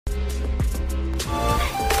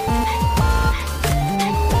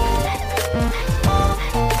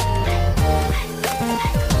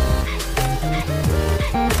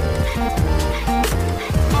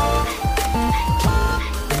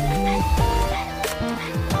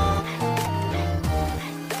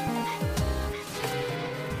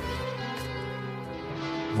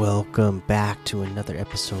Welcome back to another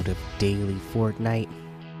episode of Daily Fortnite,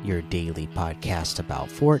 your daily podcast about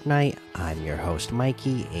Fortnite. I'm your host,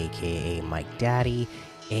 Mikey, aka Mike Daddy,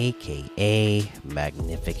 aka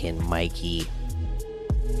Magnificent Mikey.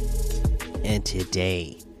 And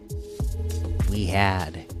today, we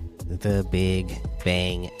had the Big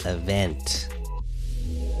Bang event.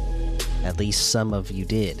 At least some of you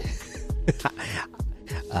did.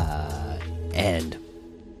 And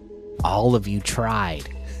all of you tried.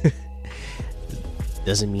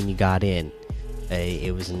 Doesn't mean you got in.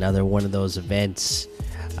 It was another one of those events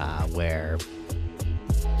where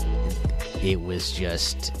it was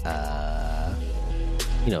just the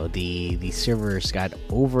servers got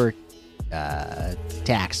over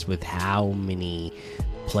taxed with how many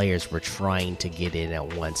players were trying to get in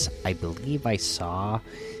at once. I believe I saw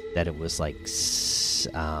that it was like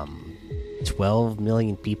 12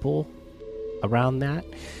 million people around that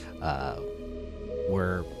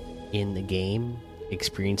were in the game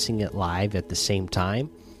experiencing it live at the same time,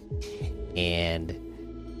 and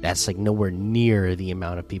that's like nowhere near the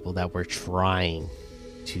amount of people that were trying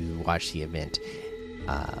to watch the event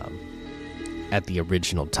at the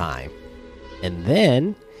original time. And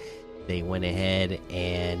then they went ahead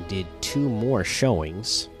and did 2 more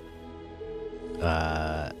showings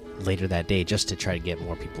later that day just to try to get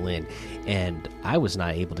more people in, and I was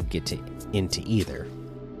not able to get into either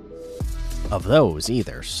of those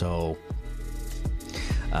either. So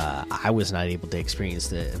I was not able to experience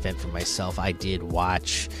the event for myself. I did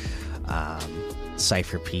watch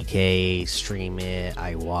Cypher PK stream it.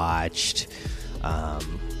 I watched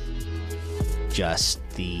just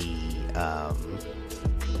the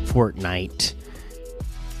Fortnite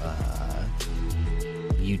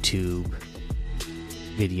YouTube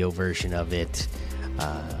video version of it,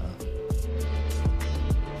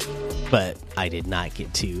 but I did not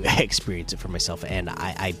get to experience it for myself, and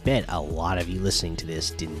I bet a lot of you listening to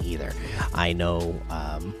this didn't either. I know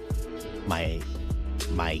my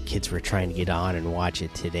kids were trying to get on and watch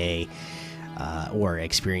it today, or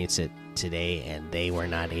experience it today, and they were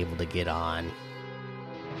not able to get on.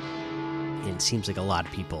 And it seems like a lot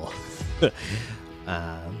of people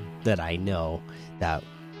that I know that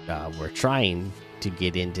were trying to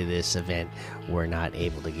get into this event were not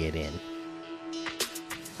able to get in.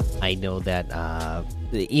 I know that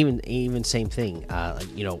even same thing.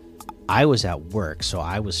 I was at work, so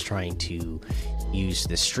I was trying to use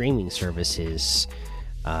the streaming services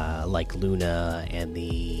like Luna and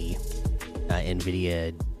the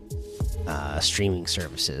NVIDIA streaming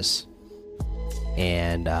services,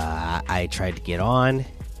 and I tried to get on.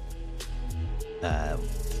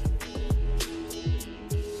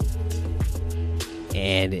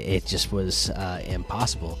 And it just was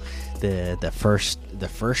impossible. The first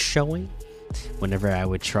showing, whenever I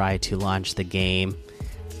would try to launch the game,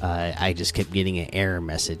 I just kept getting an error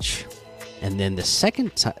message. And then the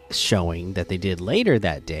second showing that they did later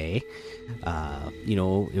that day,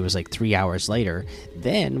 it was like 3 hours later.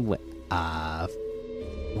 Then when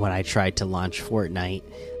I tried to launch Fortnite,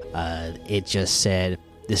 it just said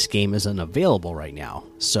this game is unavailable right now.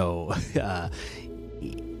 So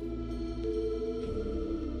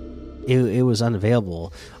it was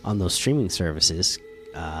unavailable on those streaming services,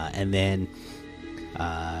 and then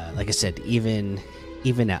like I said, even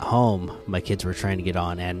at home my kids were trying to get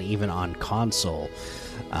on, and even on console,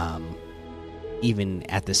 even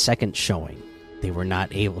at the second showing they were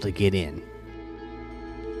not able to get in.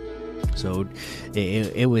 So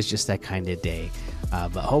it was just that kind of day,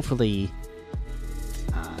 but hopefully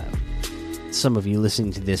some of you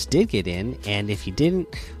listening to this did get in, and if you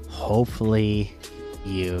didn't, hopefully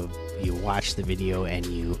you watched the video and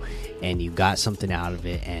you got something out of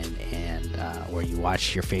it, and or you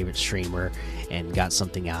watched your favorite streamer and got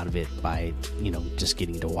something out of it by just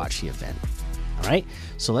getting to watch the event. All right,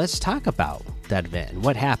 so let's talk about that event and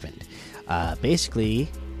what happened. Basically,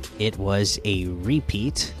 it was a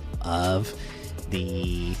repeat of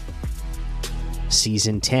the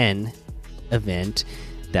season 10 event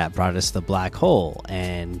that brought us the black hole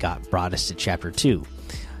and brought us to chapter 2.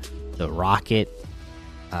 The rocket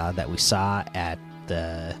that we saw at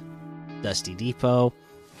the Dusty Depot,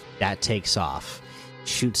 that takes off,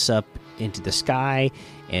 shoots up into the sky,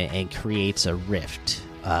 and creates a rift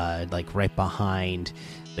like right behind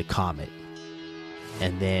the comet.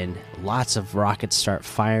 And then lots of rockets start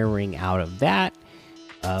firing out of that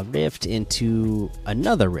rift into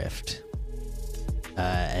another rift,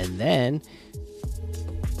 and then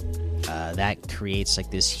that creates like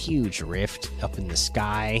this huge rift up in the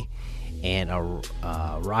sky, and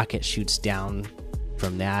a rocket shoots down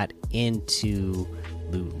from that into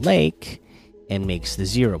Loot Lake and makes the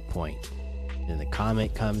 0 point. and the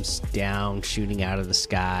comet comes down, shooting out of the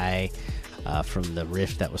sky from the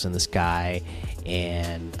rift that was in the sky,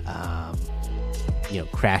 and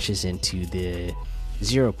crashes into the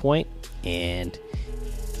 0 point, and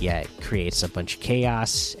yeah, it creates a bunch of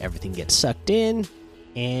chaos. Everything gets sucked in,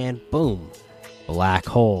 and boom, black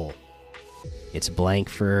hole. It's blank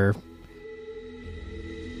for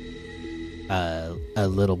a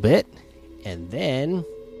little bit, and then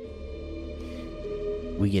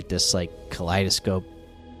we get this like kaleidoscope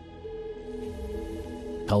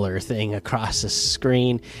color thing across the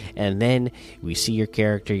screen, and then we see your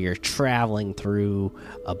character. You're traveling through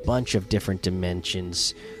a bunch of different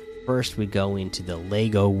dimensions. First we go into the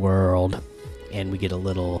Lego world, and we get a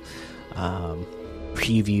little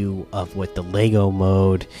preview of what the Lego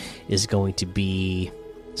mode is going to be.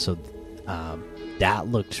 So that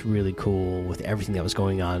looked really cool with everything that was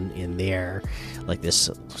going on in there, like this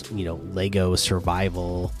Lego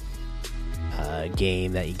survival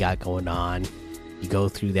game that you got going on. You go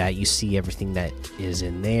through that, you see everything that is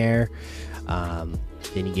in there, then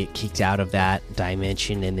you get kicked out of that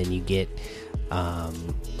dimension, and then you get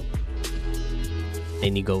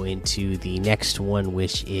then you go into the next one,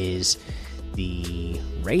 which is the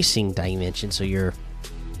racing dimension. So you're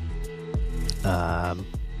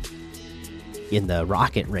in the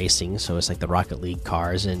rocket racing, so it's like the Rocket League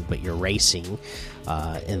cars, but you're racing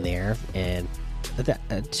in there, and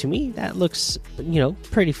that to me that looks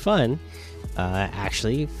pretty fun.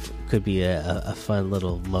 Actually, could be a fun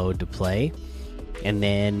little mode to play. And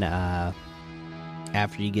then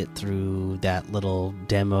after you get through that little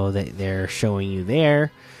demo that they're showing you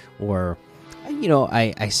there, or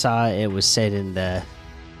I saw it was said in the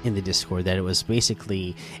Discord that it was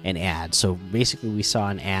basically an ad. So basically we saw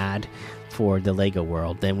an ad for the Lego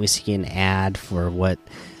world, then we see an ad for what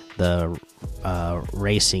the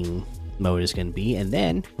racing mode is going to be, and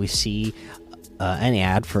then we see an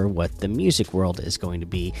ad for what the music world is going to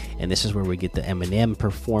be. And this is where we get the Eminem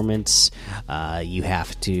performance. You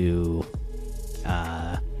have to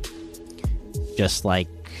just like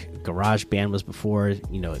GarageBand was before,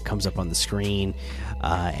 it comes up on the screen,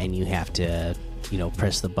 and you have to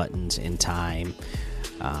press the buttons in time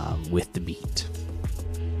with the beat.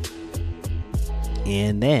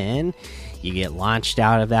 And then you get launched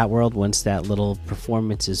out of that world once that little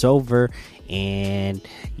performance is over, and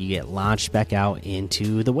you get launched back out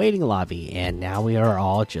into the waiting lobby. And now we are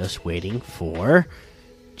all just waiting for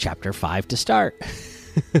chapter 5 to start.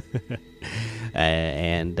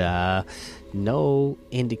 And no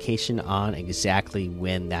indication on exactly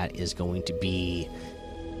when that is going to be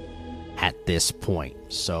at this point,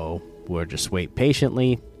 so we'll just wait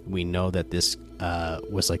patiently. We know that this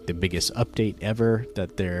was like the biggest update ever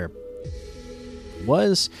that there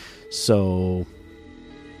was, so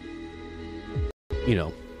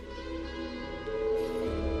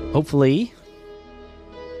hopefully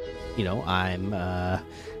I'm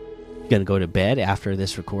gonna go to bed after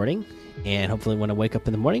this recording, and hopefully when I wake up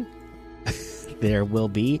in the morning there will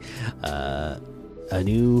be a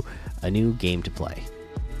new game to play,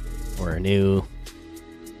 or a new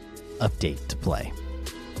update to play.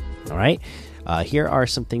 All right, here are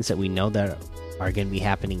some things that we know that are going to be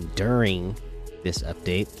happening during this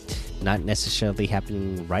update, not necessarily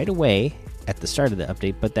happening right away at the start of the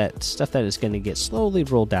update, but that stuff that is going to get slowly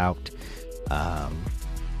rolled out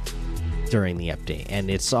during the update. And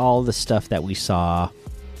it's all the stuff that we saw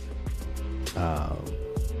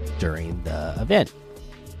during the event.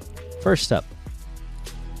 First up,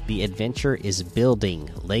 the adventure is building.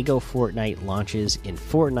 Lego Fortnite launches in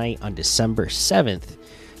Fortnite on December 7th,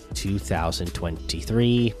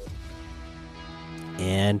 2023.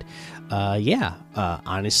 And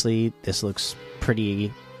honestly, this looks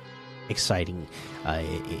pretty exciting.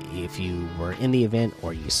 If you were in the event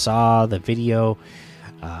or you saw the video,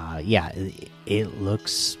 it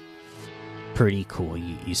looks pretty cool.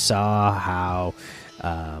 You saw how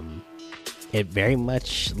it very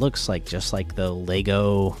much looks like just like the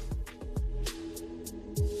Lego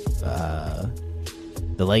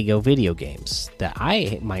video games that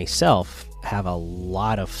I myself have a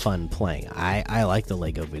lot of fun playing. I like the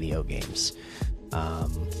Lego video games.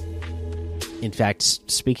 In fact,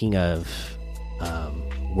 speaking of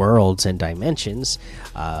worlds and dimensions,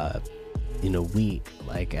 we,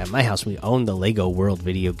 like at my house, we own the Lego World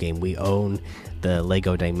video game. We own the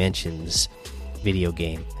Lego Dimensions video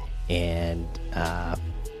game, and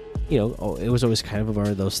it was always kind of one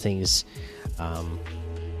of those things.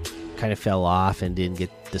 Kind of fell off and didn't get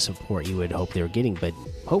the support you would hope they were getting, but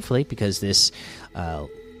hopefully, because this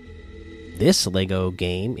Lego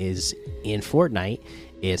game is in Fortnite,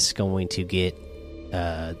 it's going to get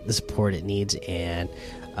the support it needs, and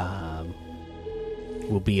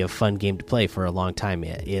will be a fun game to play for a long time.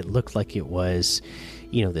 It looked like it was,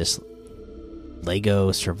 this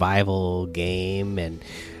Lego survival game, and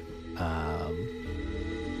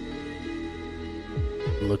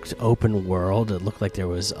looked open world. It looked like there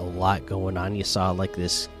was a lot going on. You saw like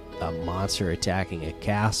this monster attacking a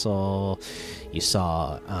castle. You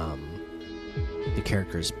saw the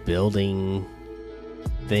characters building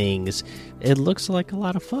things. It looks like a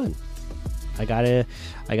lot of fun. I gotta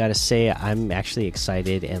say, I'm actually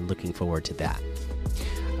excited and looking forward to that.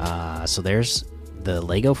 So there's the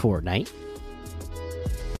Lego Fortnite.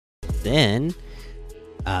 Then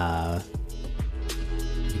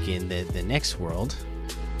begin the next world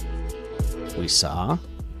we saw.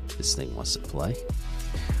 This thing wants to play.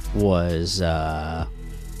 Was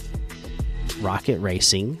Rocket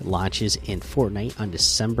Racing launches in Fortnite on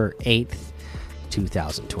December 8th,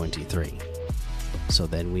 2023. So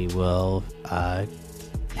then we will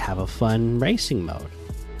have a fun racing mode.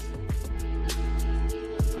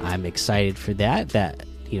 I'm excited for that.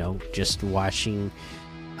 Just watching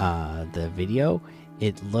the video,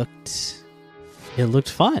 it looked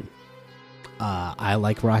fun. I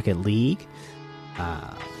like Rocket League.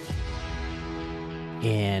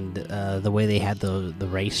 And the way they had the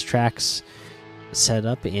race tracks set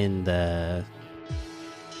up in the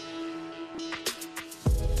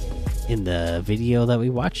video that we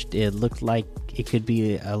watched, it looked like it could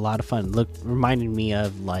be a lot of fun. Reminded me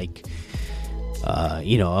of like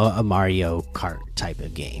a Mario Kart type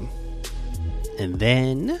of game. And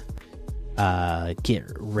then get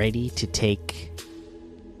ready to take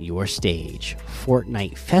your stage.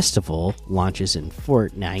 Fortnite Festival launches in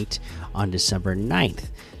Fortnite on December 9th,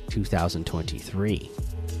 2023.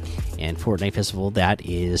 And Fortnite Festival, that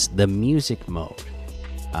is the music mode.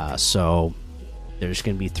 So there's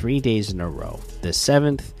going to be 3 days in a row. The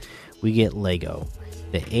 7th, we get Lego.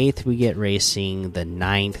 The 8th, we get racing. The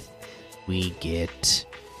 9th, we get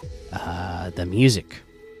the music.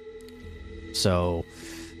 So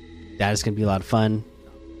that is going to be a lot of fun.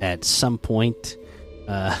 At some point,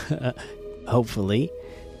 hopefully,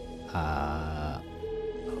 on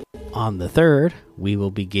the 3rd, we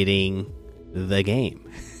will be getting the game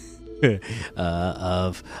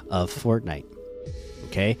of Fortnite.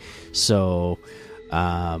 Okay, so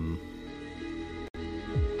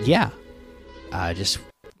just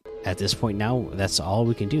at this point now, that's all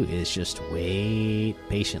we can do is just wait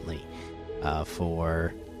patiently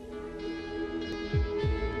for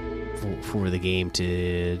the game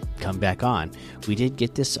to come back on. We did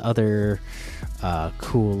get this other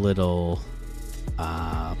cool little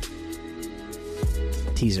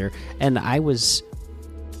teaser, and I was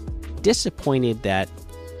disappointed that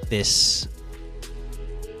this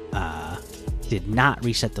did not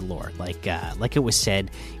reset the lore. Like it was said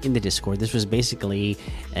in the Discord, this was basically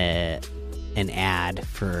an ad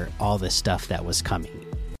for all the stuff that was coming.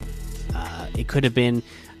 It could have been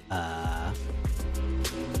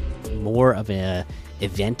more of a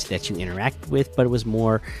event that you interact with, but it was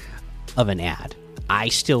more of an ad. I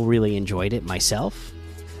still really enjoyed it myself,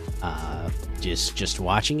 just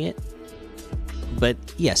watching it. But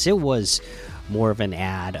yes, it was more of an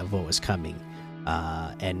ad of what was coming,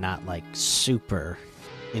 and not like super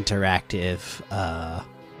interactive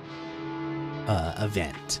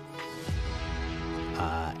event.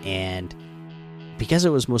 And because it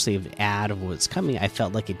was mostly an ad of what's coming, I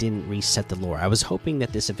felt like it didn't reset the lore. I was hoping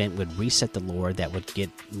that this event would reset the lore, that would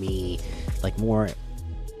get me like more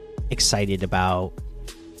excited about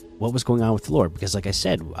what was going on with the lore, because like I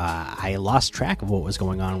said, I lost track of what was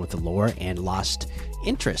going on with the lore and lost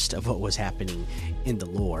interest of what was happening in the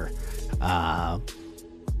lore.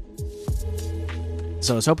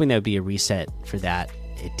 So I was hoping there would be a reset for that.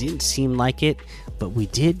 It didn't seem like it, but we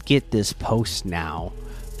did get this post now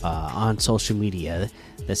on social media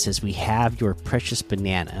that says, "We have your precious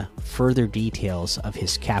banana, further details of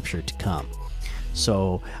his capture to come."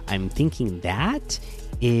 So I'm thinking that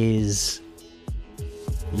is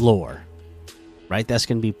lore, right? That's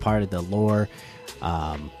going to be part of the lore.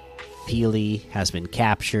 Peely has been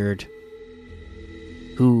captured.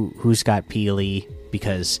 Who's got Peely?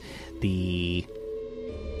 Because the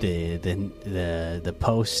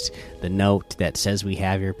post, the note that says "we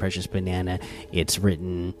have your precious banana," it's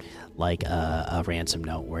written like a ransom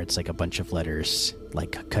note, where it's like a bunch of letters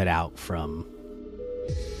like cut out from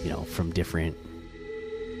different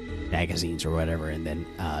magazines or whatever, and then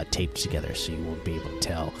taped together, so you won't be able to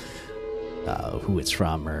tell who it's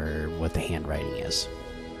from or what the handwriting is.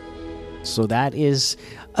 So that is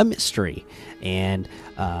a mystery. And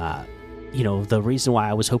the reason why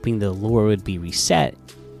I was hoping the lore would be reset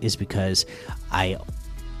is because I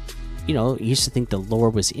used to think the lore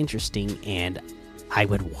was interesting, and I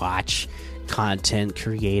would watch content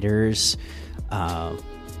creators,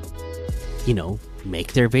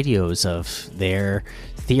 make their videos of their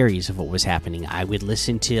theories of what was happening. I would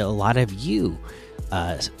listen to a lot of you,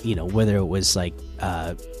 whether it was like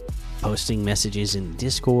posting messages in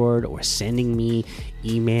Discord or sending me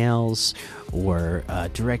emails or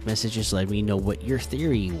direct messages letting me know what your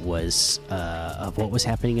theory was of what was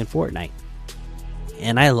happening in Fortnite.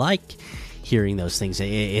 And I like hearing those things.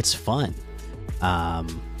 It's fun.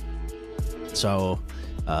 So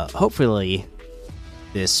hopefully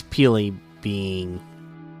this Peely being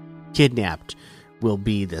kidnapped will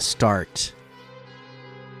be the start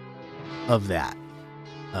of that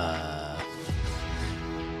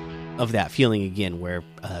feeling again, where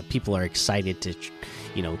people are excited to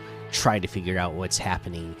try to figure out what's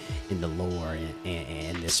happening in the lore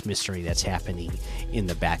and this mystery that's happening in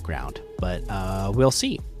the background. But we'll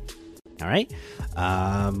see. All right.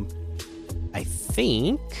 I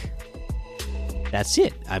think that's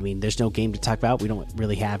it. I mean, there's no game to talk about. We don't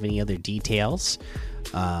really have any other details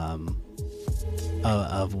of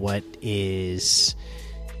what is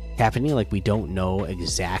happening. Like, we don't know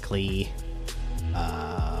exactly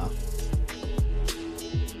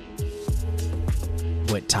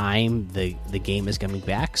what time the game is coming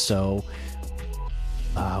back. So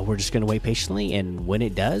we're just gonna wait patiently, and when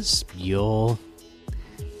it does, you'll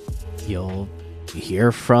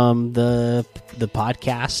hear from the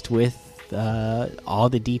podcast with all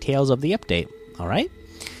the details of the update. All right.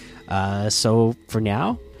 So for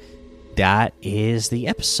now, that is the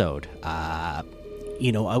episode. I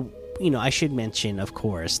should mention, of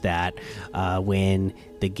course, that when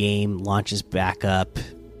the game launches back up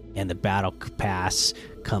and the battle pass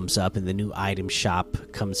comes up and the new item shop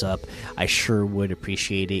comes up, I sure would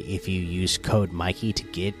appreciate it if you use code Mikey to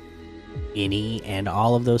get any and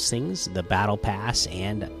all of those things, the battle pass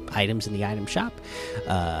and items in the item shop,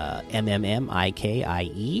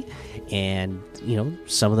 MMMIKIE, and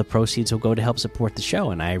some of the proceeds will go to help support the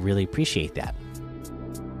show, and I really appreciate that.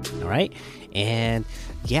 All right, and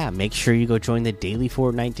yeah, make sure you go join the daily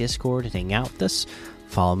Fortnite Discord and hang out with us.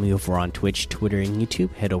 Follow me over on Twitch, Twitter, and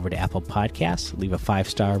YouTube. Head over to Apple Podcasts, leave a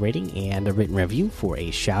 5-star rating and a written review for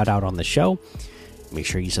a shout out on the show. Make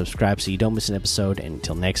sure you subscribe so you don't miss an episode. And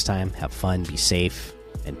until next time, have fun, be safe,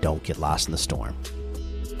 and don't get lost in the storm.